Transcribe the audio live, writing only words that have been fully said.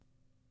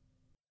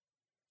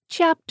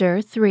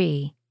Chapter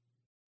 3.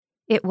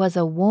 It was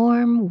a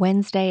warm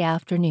Wednesday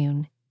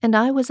afternoon, and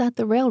I was at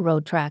the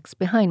railroad tracks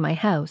behind my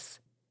house.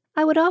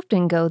 I would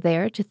often go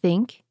there to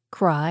think,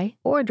 cry,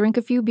 or drink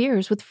a few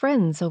beers with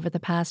friends over the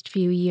past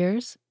few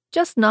years,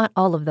 just not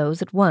all of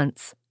those at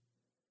once.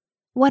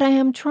 What I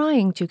am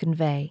trying to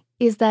convey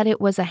is that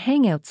it was a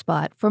hangout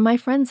spot for my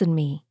friends and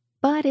me,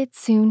 but it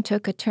soon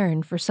took a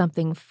turn for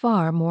something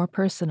far more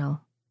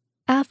personal.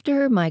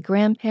 After my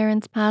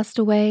grandparents passed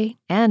away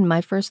and my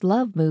first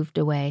love moved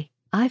away,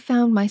 I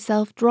found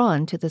myself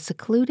drawn to the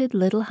secluded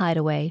little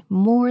hideaway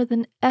more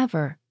than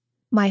ever.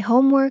 My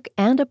homework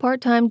and a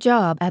part-time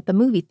job at the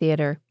movie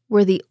theater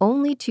were the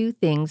only two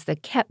things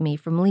that kept me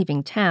from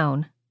leaving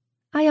town.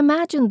 I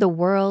imagined the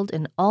world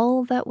and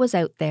all that was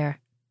out there.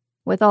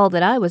 With all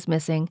that I was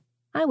missing,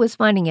 I was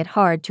finding it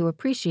hard to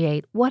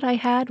appreciate what I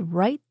had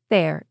right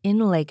there in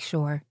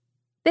Lakeshore.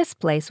 This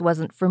place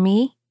wasn't for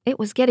me. It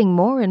was getting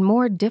more and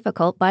more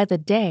difficult by the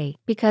day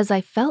because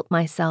I felt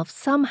myself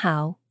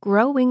somehow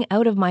growing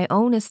out of my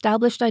own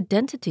established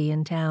identity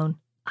in town.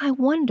 I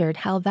wondered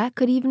how that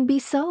could even be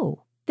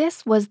so.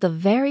 This was the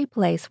very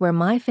place where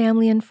my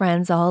family and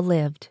friends all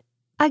lived.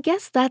 I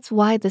guess that's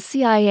why the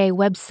CIA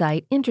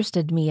website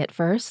interested me at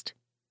first.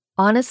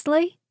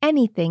 Honestly,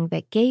 anything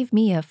that gave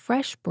me a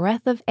fresh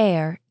breath of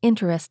air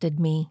interested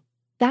me.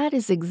 That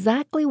is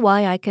exactly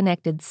why I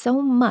connected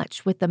so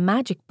much with the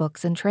magic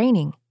books and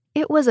training.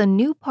 It was a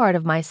new part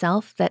of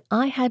myself that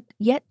I had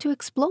yet to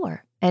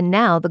explore, and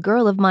now the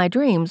girl of my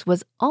dreams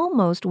was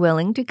almost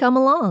willing to come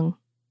along.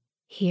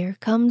 "Here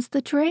comes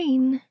the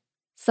train,"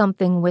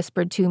 something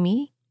whispered to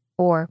me,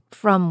 or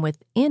from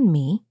within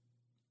me.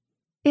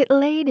 It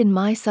laid in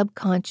my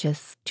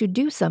subconscious to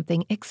do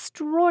something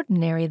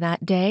extraordinary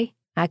that day.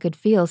 I could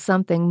feel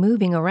something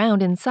moving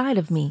around inside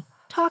of me,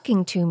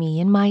 talking to me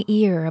in my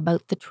ear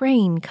about the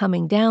train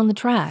coming down the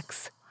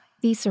tracks.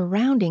 The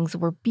surroundings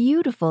were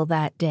beautiful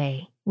that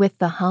day, with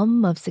the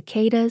hum of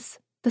cicadas,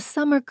 the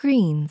summer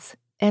greens,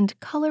 and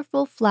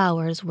colorful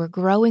flowers were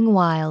growing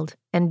wild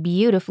and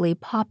beautifully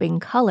popping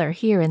color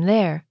here and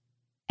there.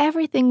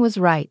 Everything was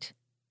right,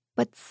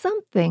 but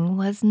something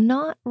was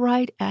not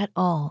right at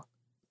all.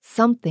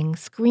 Something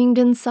screamed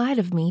inside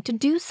of me to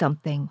do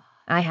something.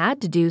 I had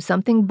to do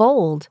something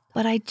bold,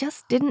 but I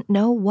just didn't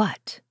know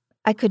what.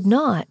 I could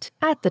not,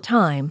 at the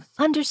time,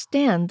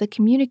 understand the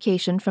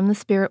communication from the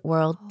spirit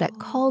world that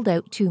called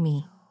out to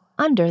me.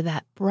 Under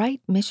that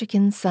bright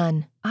Michigan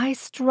sun, I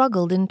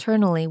struggled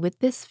internally with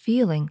this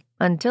feeling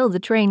until the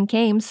train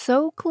came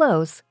so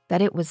close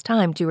that it was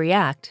time to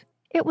react.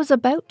 It was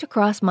about to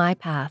cross my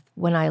path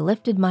when I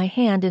lifted my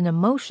hand in a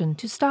motion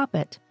to stop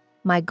it.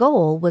 My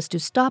goal was to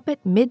stop it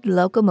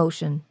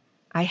mid-locomotion.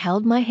 I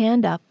held my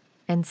hand up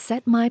and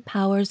set my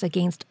powers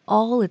against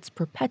all its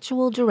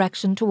perpetual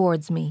direction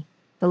towards me.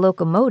 The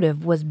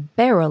locomotive was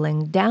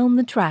barreling down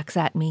the tracks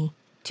at me.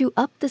 To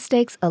up the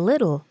stakes a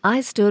little, I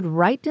stood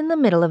right in the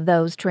middle of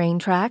those train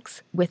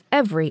tracks with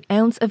every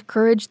ounce of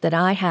courage that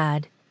I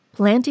had.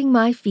 Planting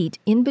my feet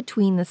in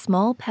between the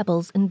small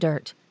pebbles and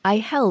dirt, I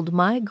held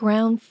my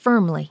ground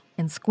firmly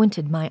and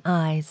squinted my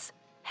eyes,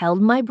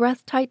 held my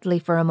breath tightly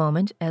for a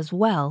moment as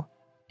well,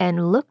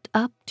 and looked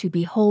up to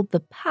behold the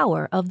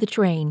power of the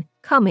train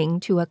coming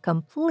to a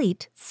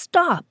complete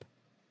stop.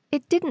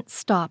 It didn't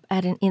stop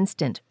at an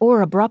instant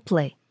or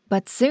abruptly,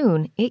 but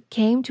soon it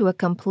came to a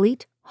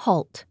complete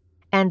halt.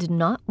 And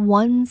not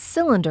one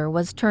cylinder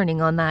was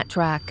turning on that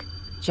track.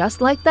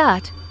 Just like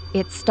that,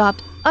 it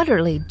stopped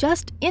utterly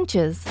just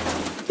inches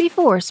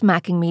before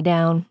smacking me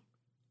down.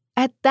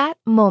 At that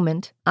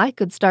moment, I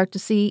could start to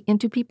see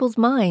into people's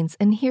minds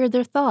and hear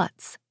their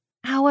thoughts.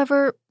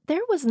 However,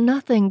 there was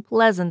nothing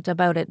pleasant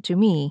about it to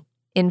me.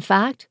 In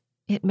fact,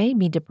 it made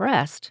me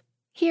depressed.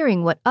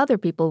 Hearing what other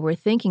people were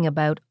thinking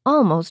about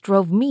almost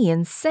drove me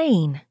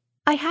insane.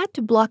 I had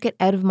to block it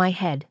out of my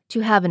head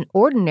to have an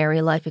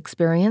ordinary life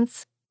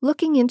experience.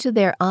 Looking into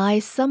their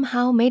eyes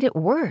somehow made it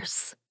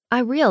worse. I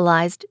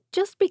realized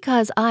just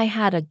because I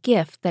had a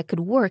gift that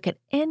could work at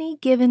any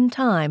given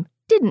time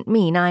didn't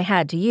mean I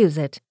had to use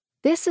it.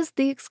 This is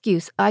the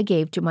excuse I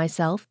gave to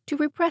myself to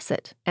repress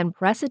it and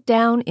press it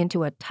down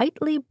into a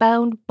tightly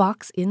bound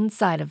box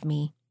inside of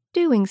me.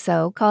 Doing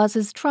so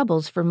causes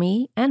troubles for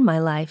me and my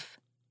life.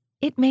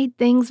 It made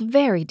things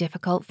very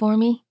difficult for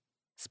me.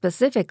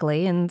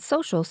 Specifically in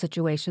social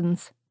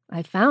situations,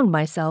 I found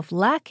myself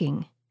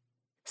lacking.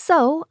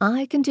 So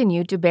I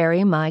continued to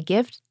bury my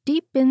gift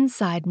deep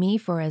inside me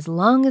for as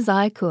long as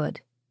I could.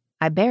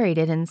 I buried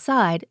it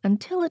inside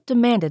until it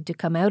demanded to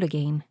come out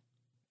again.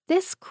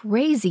 This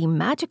crazy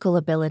magical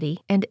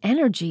ability and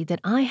energy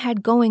that I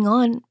had going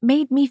on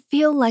made me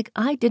feel like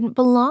I didn't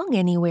belong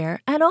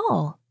anywhere at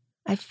all.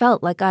 I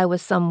felt like I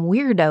was some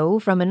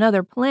weirdo from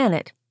another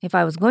planet, if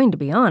I was going to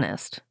be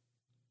honest.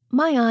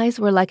 My eyes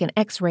were like an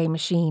X-ray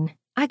machine.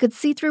 I could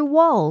see through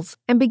walls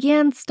and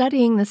began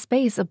studying the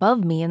space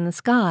above me in the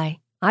sky.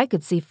 I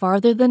could see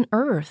farther than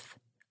Earth.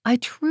 I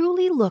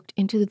truly looked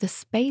into the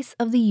space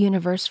of the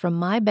universe from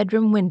my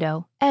bedroom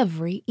window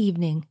every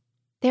evening.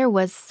 There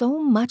was so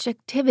much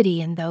activity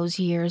in those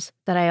years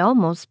that I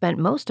almost spent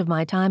most of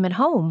my time at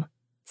home.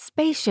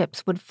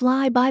 Spaceships would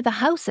fly by the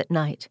house at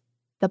night.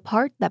 The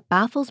part that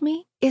baffles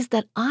me is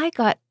that I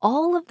got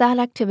all of that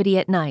activity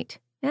at night,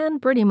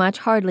 and pretty much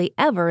hardly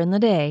ever in the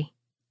day.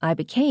 I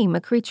became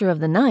a creature of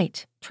the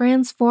night,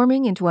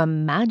 transforming into a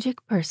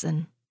magic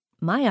person.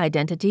 My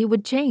identity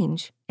would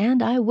change,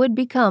 and I would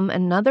become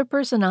another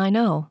person I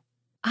know.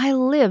 I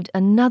lived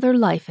another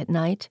life at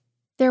night.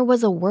 There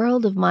was a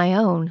world of my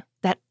own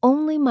that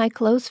only my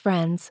close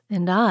friends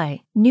and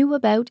I knew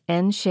about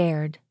and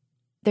shared.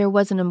 There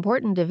was an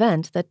important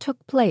event that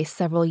took place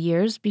several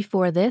years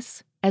before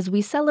this, as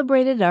we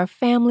celebrated our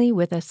family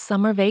with a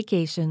summer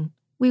vacation.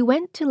 We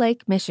went to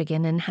Lake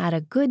Michigan and had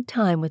a good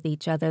time with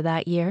each other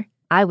that year.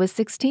 I was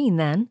 16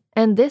 then,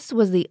 and this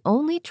was the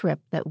only trip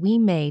that we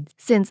made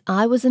since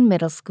I was in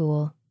middle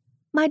school.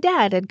 My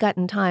dad had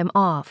gotten time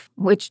off,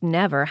 which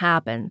never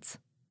happens,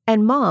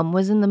 and Mom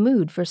was in the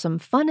mood for some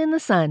fun in the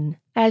sun,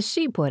 as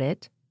she put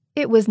it.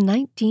 It was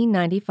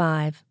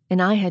 1995,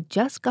 and I had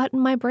just gotten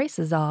my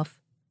braces off.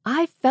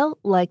 I felt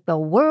like the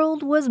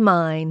world was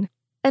mine.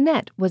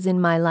 Annette was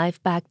in my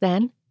life back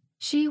then.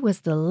 She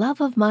was the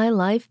love of my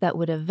life that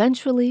would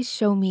eventually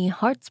show me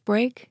hearts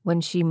break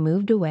when she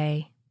moved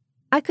away.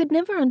 I could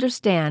never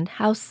understand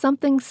how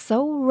something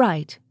so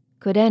right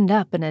could end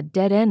up in a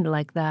dead end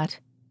like that.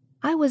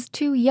 I was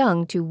too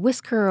young to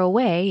whisk her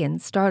away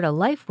and start a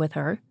life with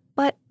her,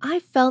 but I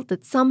felt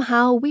that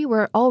somehow we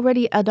were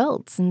already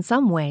adults in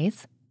some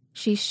ways.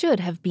 She should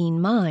have been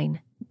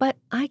mine, but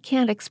I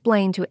can't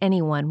explain to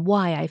anyone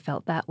why I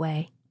felt that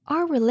way.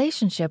 Our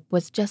relationship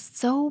was just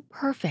so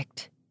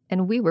perfect,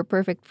 and we were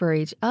perfect for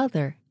each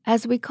other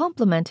as we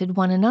complemented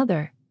one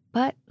another.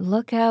 But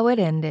look how it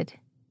ended.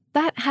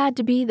 That had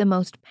to be the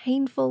most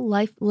painful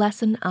life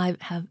lesson I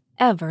have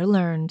ever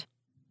learned.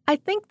 I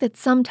think that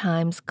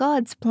sometimes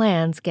God's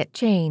plans get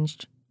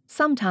changed.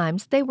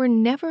 Sometimes they were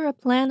never a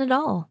plan at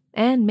all,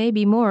 and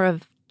maybe more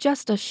of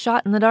just a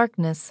shot in the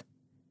darkness.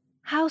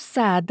 How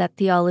sad that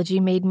theology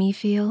made me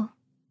feel.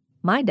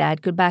 My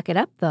dad could back it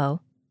up,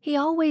 though. He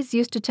always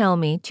used to tell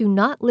me to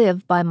not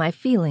live by my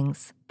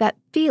feelings, that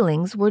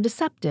feelings were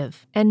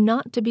deceptive and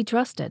not to be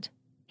trusted.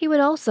 He would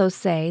also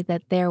say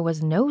that there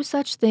was no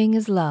such thing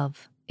as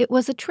love. It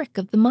was a trick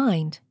of the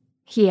mind.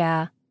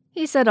 Yeah,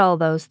 he said all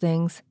those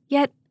things,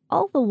 yet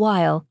all the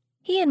while,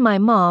 he and my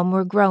mom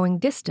were growing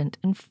distant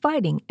and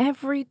fighting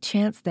every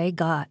chance they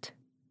got.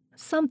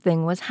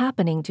 Something was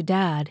happening to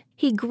Dad.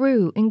 He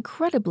grew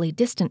incredibly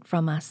distant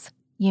from us.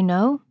 You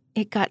know,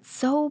 it got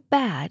so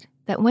bad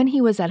that when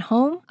he was at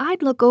home,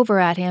 I'd look over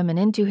at him and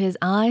into his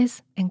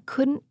eyes and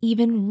couldn't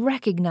even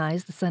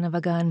recognize the son of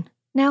a gun.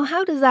 Now,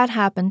 how does that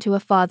happen to a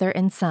father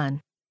and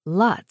son?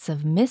 Lots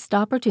of missed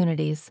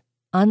opportunities.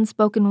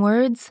 Unspoken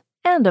words,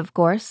 and of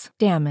course,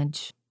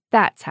 damage.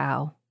 That's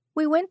how.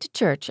 We went to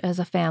church as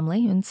a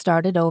family and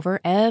started over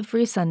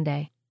every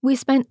Sunday. We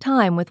spent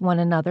time with one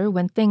another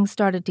when things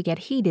started to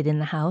get heated in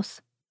the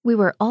house. We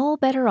were all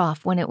better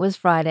off when it was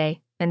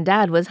Friday, and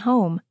Dad was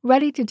home,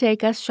 ready to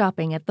take us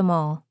shopping at the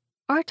mall.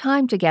 Our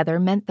time together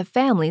meant the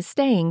family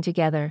staying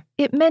together.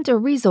 It meant a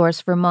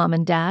resource for Mom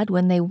and Dad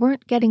when they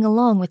weren't getting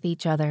along with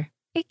each other.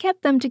 It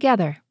kept them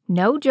together,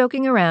 no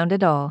joking around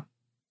at all.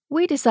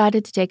 We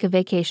decided to take a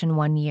vacation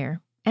one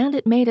year, and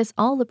it made us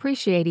all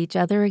appreciate each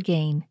other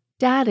again.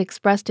 Dad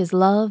expressed his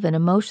love and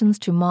emotions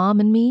to Mom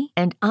and me,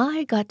 and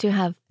I got to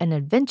have an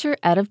adventure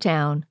out of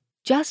town.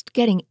 Just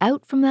getting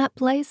out from that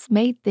place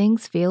made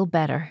things feel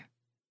better.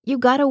 You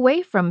got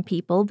away from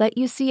people that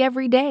you see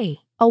every day,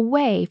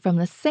 away from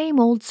the same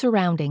old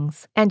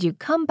surroundings, and you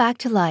come back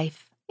to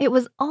life. It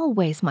was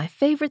always my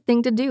favorite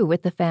thing to do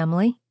with the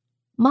family.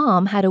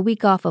 Mom had a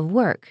week off of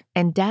work,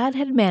 and Dad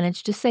had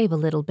managed to save a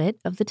little bit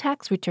of the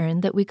tax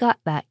return that we got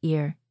that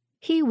year.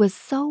 He was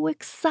so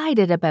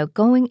excited about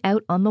going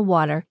out on the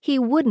water, he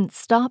wouldn't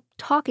stop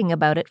talking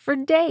about it for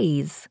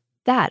days.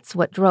 That's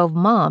what drove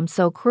Mom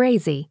so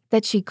crazy,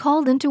 that she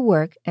called into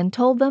work and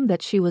told them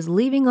that she was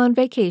leaving on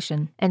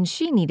vacation and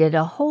she needed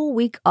a whole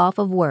week off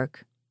of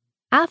work.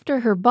 After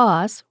her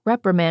boss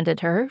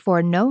reprimanded her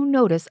for no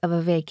notice of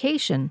a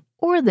vacation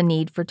or the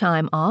need for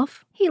time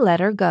off, he let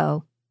her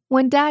go.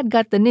 When Dad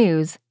got the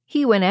news,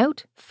 he went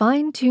out,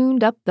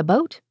 fine-tuned up the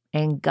boat,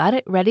 and got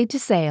it ready to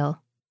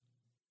sail.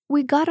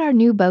 We got our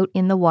new boat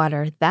in the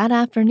water that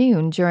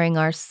afternoon during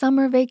our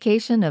summer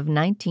vacation of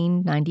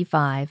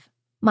 1995.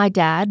 My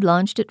dad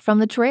launched it from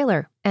the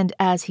trailer, and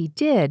as he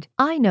did,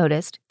 I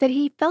noticed that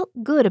he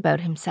felt good about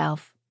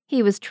himself.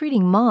 He was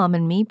treating Mom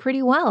and me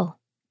pretty well.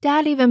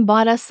 Dad even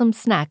bought us some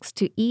snacks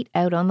to eat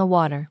out on the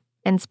water,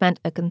 and spent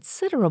a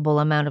considerable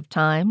amount of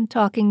time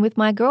talking with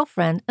my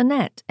girlfriend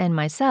Annette and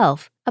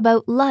myself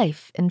about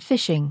life and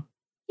fishing.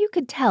 You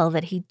could tell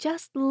that he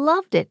just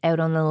loved it out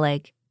on the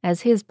lake,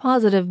 as his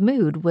positive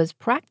mood was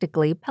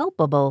practically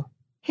palpable.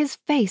 His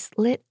face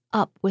lit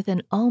up with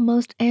an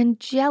almost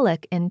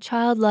angelic and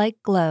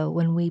childlike glow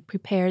when we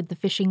prepared the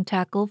fishing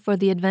tackle for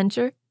the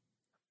adventure.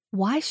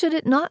 Why should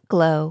it not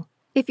glow?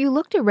 If you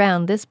looked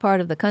around this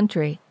part of the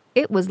country,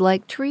 it was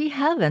like tree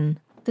heaven.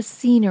 The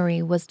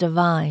scenery was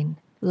divine.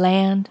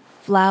 Land,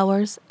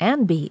 flowers,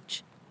 and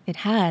beach.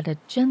 It had a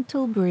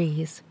gentle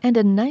breeze and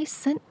a nice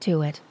scent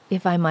to it,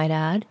 if I might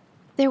add.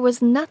 There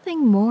was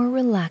nothing more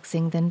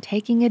relaxing than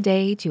taking a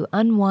day to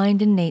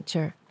unwind in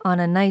nature on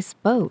a nice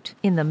boat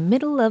in the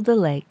middle of the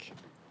lake.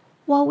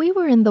 While we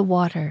were in the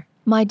water,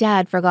 my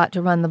dad forgot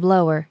to run the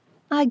blower.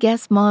 I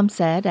guess Mom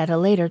said at a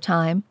later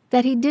time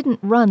that he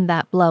didn't run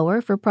that blower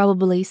for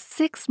probably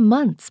 6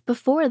 months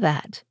before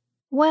that.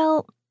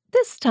 Well,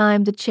 this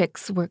time the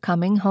chicks were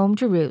coming home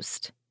to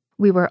roost.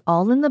 We were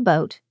all in the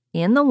boat,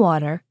 in the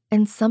water,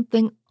 and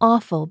something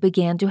awful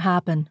began to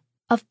happen.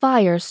 A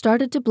fire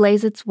started to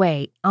blaze its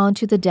way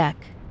onto the deck.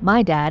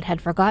 My dad had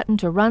forgotten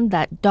to run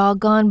that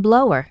doggone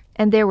blower,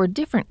 and there were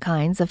different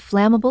kinds of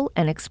flammable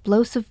and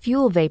explosive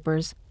fuel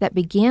vapors that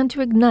began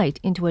to ignite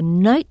into a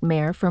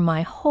nightmare for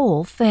my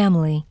whole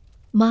family.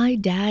 My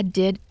dad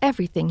did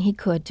everything he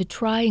could to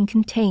try and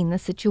contain the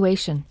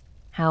situation.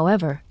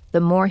 However,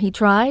 the more he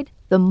tried,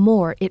 the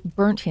more it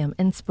burnt him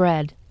and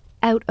spread.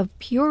 Out of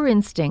pure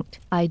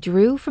instinct, I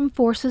drew from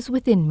forces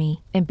within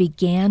me and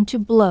began to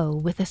blow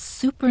with a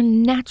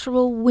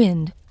supernatural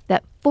wind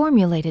that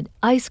formulated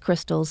ice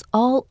crystals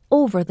all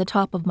over the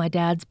top of my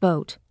dad's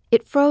boat.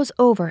 It froze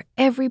over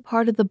every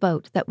part of the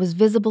boat that was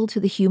visible to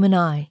the human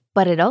eye,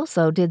 but it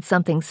also did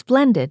something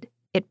splendid.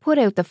 It put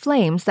out the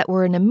flames that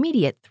were an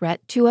immediate threat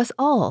to us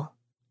all.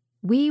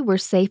 We were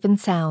safe and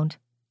sound,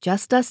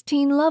 just us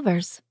teen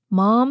lovers,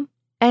 Mom,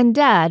 and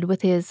Dad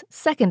with his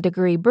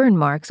second-degree burn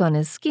marks on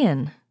his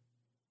skin.